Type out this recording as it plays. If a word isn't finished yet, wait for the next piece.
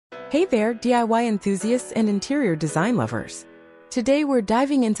Hey there, DIY enthusiasts and interior design lovers. Today we're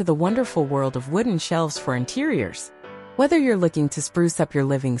diving into the wonderful world of wooden shelves for interiors. Whether you're looking to spruce up your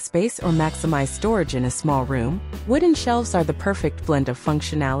living space or maximize storage in a small room, wooden shelves are the perfect blend of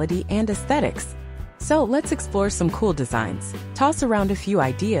functionality and aesthetics. So let's explore some cool designs, toss around a few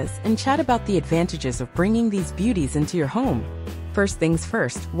ideas, and chat about the advantages of bringing these beauties into your home. First things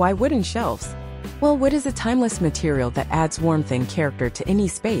first, why wooden shelves? Well, wood is a timeless material that adds warmth and character to any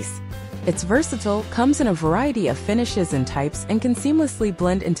space. It's versatile, comes in a variety of finishes and types, and can seamlessly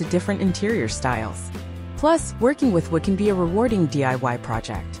blend into different interior styles. Plus, working with wood can be a rewarding DIY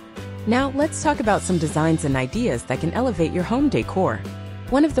project. Now, let's talk about some designs and ideas that can elevate your home decor.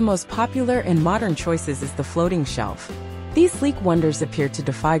 One of the most popular and modern choices is the floating shelf. These sleek wonders appear to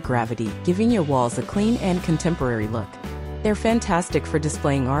defy gravity, giving your walls a clean and contemporary look. They're fantastic for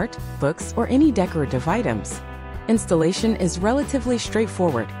displaying art, books, or any decorative items. Installation is relatively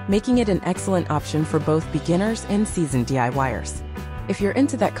straightforward, making it an excellent option for both beginners and seasoned DIYers. If you're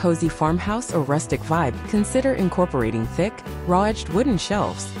into that cozy farmhouse or rustic vibe, consider incorporating thick, raw-edged wooden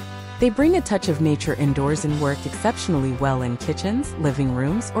shelves. They bring a touch of nature indoors and work exceptionally well in kitchens, living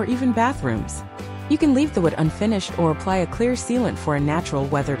rooms, or even bathrooms. You can leave the wood unfinished or apply a clear sealant for a natural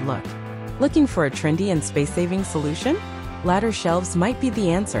weathered look. Looking for a trendy and space-saving solution? Ladder shelves might be the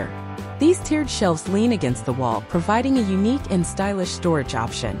answer. These tiered shelves lean against the wall, providing a unique and stylish storage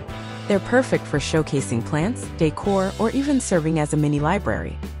option. They're perfect for showcasing plants, decor, or even serving as a mini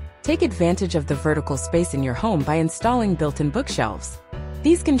library. Take advantage of the vertical space in your home by installing built-in bookshelves.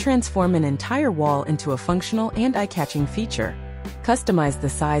 These can transform an entire wall into a functional and eye-catching feature. Customize the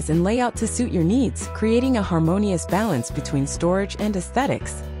size and layout to suit your needs, creating a harmonious balance between storage and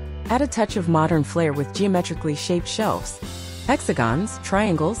aesthetics. Add a touch of modern flair with geometrically shaped shelves. Hexagons,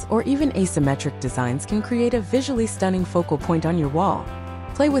 triangles, or even asymmetric designs can create a visually stunning focal point on your wall.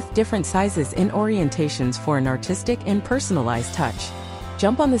 Play with different sizes and orientations for an artistic and personalized touch.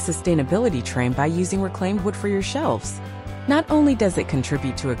 Jump on the sustainability train by using reclaimed wood for your shelves. Not only does it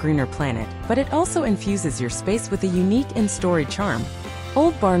contribute to a greener planet, but it also infuses your space with a unique and storied charm.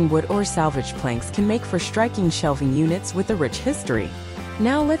 Old barn wood or salvaged planks can make for striking shelving units with a rich history.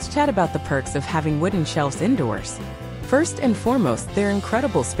 Now let's chat about the perks of having wooden shelves indoors. First and foremost, they're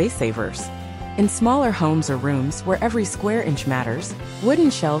incredible space savers. In smaller homes or rooms where every square inch matters, wooden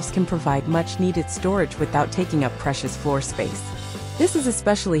shelves can provide much-needed storage without taking up precious floor space. This is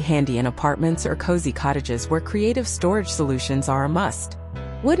especially handy in apartments or cozy cottages where creative storage solutions are a must.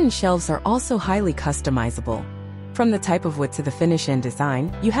 Wooden shelves are also highly customizable. From the type of wood to the finish and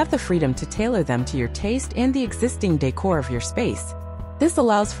design, you have the freedom to tailor them to your taste and the existing decor of your space. This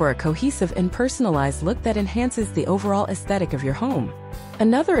allows for a cohesive and personalized look that enhances the overall aesthetic of your home.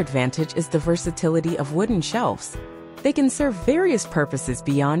 Another advantage is the versatility of wooden shelves. They can serve various purposes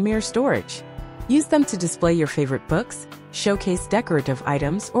beyond mere storage. Use them to display your favorite books, showcase decorative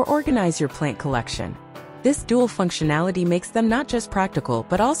items, or organize your plant collection. This dual functionality makes them not just practical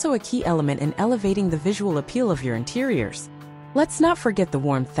but also a key element in elevating the visual appeal of your interiors. Let's not forget the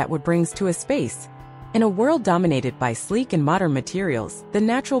warmth that wood brings to a space. In a world dominated by sleek and modern materials, the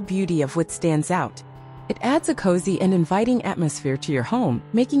natural beauty of wood stands out. It adds a cozy and inviting atmosphere to your home,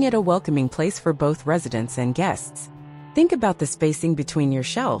 making it a welcoming place for both residents and guests. Think about the spacing between your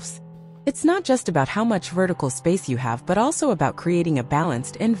shelves. It's not just about how much vertical space you have, but also about creating a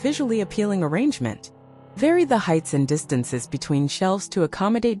balanced and visually appealing arrangement. Vary the heights and distances between shelves to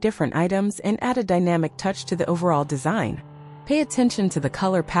accommodate different items and add a dynamic touch to the overall design. Pay attention to the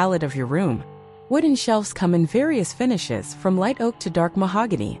color palette of your room. Wooden shelves come in various finishes, from light oak to dark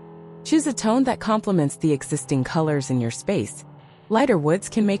mahogany. Choose a tone that complements the existing colors in your space. Lighter woods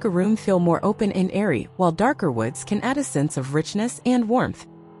can make a room feel more open and airy, while darker woods can add a sense of richness and warmth.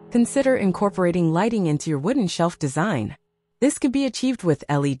 Consider incorporating lighting into your wooden shelf design. This could be achieved with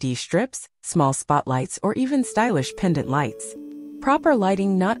LED strips, small spotlights, or even stylish pendant lights. Proper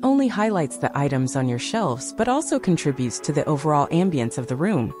lighting not only highlights the items on your shelves but also contributes to the overall ambience of the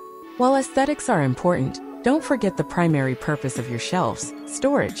room. While aesthetics are important, don't forget the primary purpose of your shelves: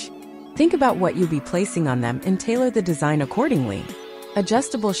 storage. Think about what you'll be placing on them and tailor the design accordingly.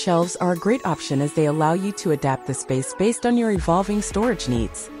 Adjustable shelves are a great option as they allow you to adapt the space based on your evolving storage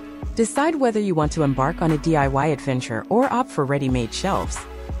needs. Decide whether you want to embark on a DIY adventure or opt for ready-made shelves.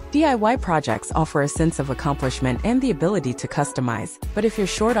 DIY projects offer a sense of accomplishment and the ability to customize, but if you're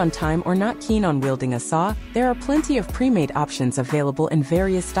short on time or not keen on wielding a saw, there are plenty of pre-made options available in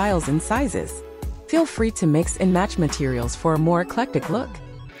various styles and sizes. Feel free to mix and match materials for a more eclectic look.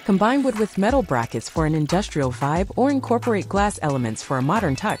 Combine wood with metal brackets for an industrial vibe or incorporate glass elements for a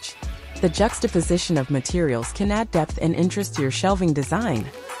modern touch. The juxtaposition of materials can add depth and interest to your shelving design.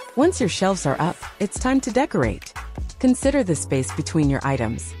 Once your shelves are up, it's time to decorate. Consider the space between your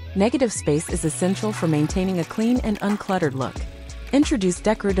items. Negative space is essential for maintaining a clean and uncluttered look. Introduce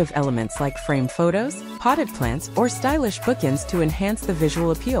decorative elements like framed photos, potted plants, or stylish bookends to enhance the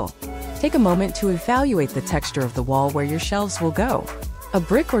visual appeal. Take a moment to evaluate the texture of the wall where your shelves will go. A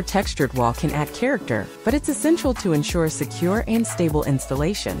brick or textured wall can add character, but it's essential to ensure a secure and stable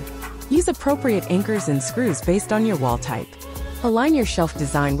installation. Use appropriate anchors and screws based on your wall type. Align your shelf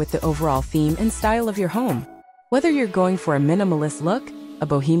design with the overall theme and style of your home. Whether you're going for a minimalist look, a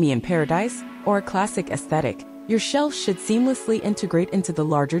bohemian paradise, or a classic aesthetic, your shelves should seamlessly integrate into the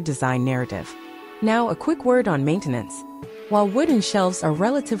larger design narrative. Now, a quick word on maintenance. While wooden shelves are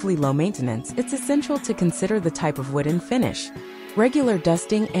relatively low maintenance, it's essential to consider the type of wooden finish. Regular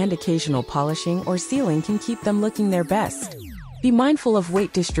dusting and occasional polishing or sealing can keep them looking their best. Be mindful of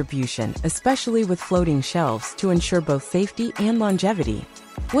weight distribution, especially with floating shelves, to ensure both safety and longevity.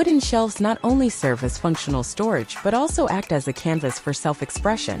 Wooden shelves not only serve as functional storage but also act as a canvas for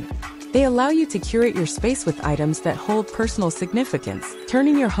self-expression. They allow you to curate your space with items that hold personal significance,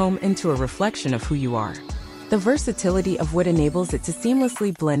 turning your home into a reflection of who you are. The versatility of wood enables it to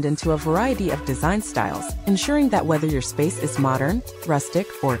seamlessly blend into a variety of design styles, ensuring that whether your space is modern, rustic,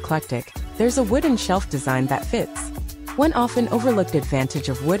 or eclectic, there's a wooden shelf design that fits. One often overlooked advantage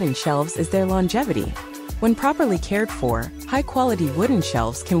of wooden shelves is their longevity. When properly cared for, high-quality wooden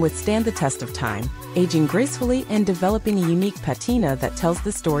shelves can withstand the test of time, aging gracefully and developing a unique patina that tells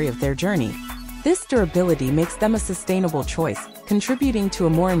the story of their journey. This durability makes them a sustainable choice, contributing to a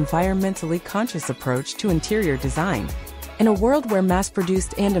more environmentally conscious approach to interior design. In a world where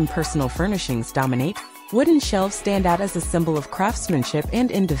mass-produced and impersonal furnishings dominate, wooden shelves stand out as a symbol of craftsmanship and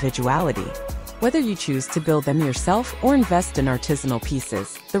individuality. Whether you choose to build them yourself or invest in artisanal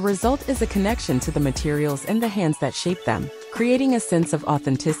pieces, the result is a connection to the materials and the hands that shape them, creating a sense of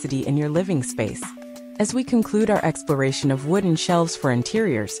authenticity in your living space. As we conclude our exploration of wooden shelves for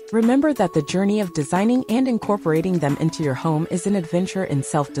interiors, remember that the journey of designing and incorporating them into your home is an adventure in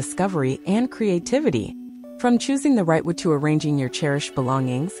self-discovery and creativity. From choosing the right wood to arranging your cherished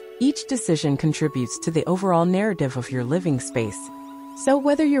belongings, each decision contributes to the overall narrative of your living space. So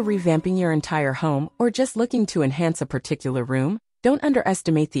whether you're revamping your entire home or just looking to enhance a particular room, don't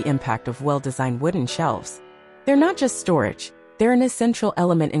underestimate the impact of well-designed wooden shelves. They're not just storage. They're an essential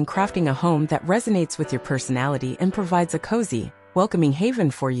element in crafting a home that resonates with your personality and provides a cozy, welcoming haven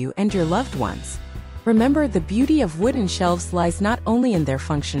for you and your loved ones. Remember, the beauty of wooden shelves lies not only in their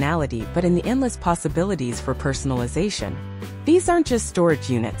functionality but in the endless possibilities for personalization. These aren't just storage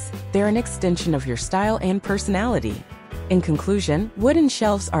units, they're an extension of your style and personality. In conclusion, wooden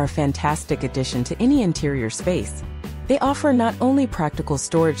shelves are a fantastic addition to any interior space. They offer not only practical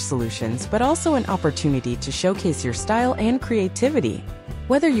storage solutions but also an opportunity to showcase your style and creativity.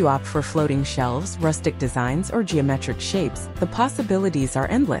 Whether you opt for floating shelves, rustic designs, or geometric shapes, the possibilities are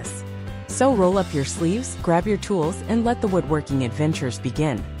endless. So roll up your sleeves, grab your tools, and let the woodworking adventures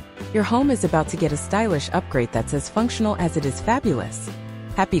begin. Your home is about to get a stylish upgrade that's as functional as it is fabulous.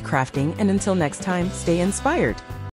 Happy crafting, and until next time, stay inspired.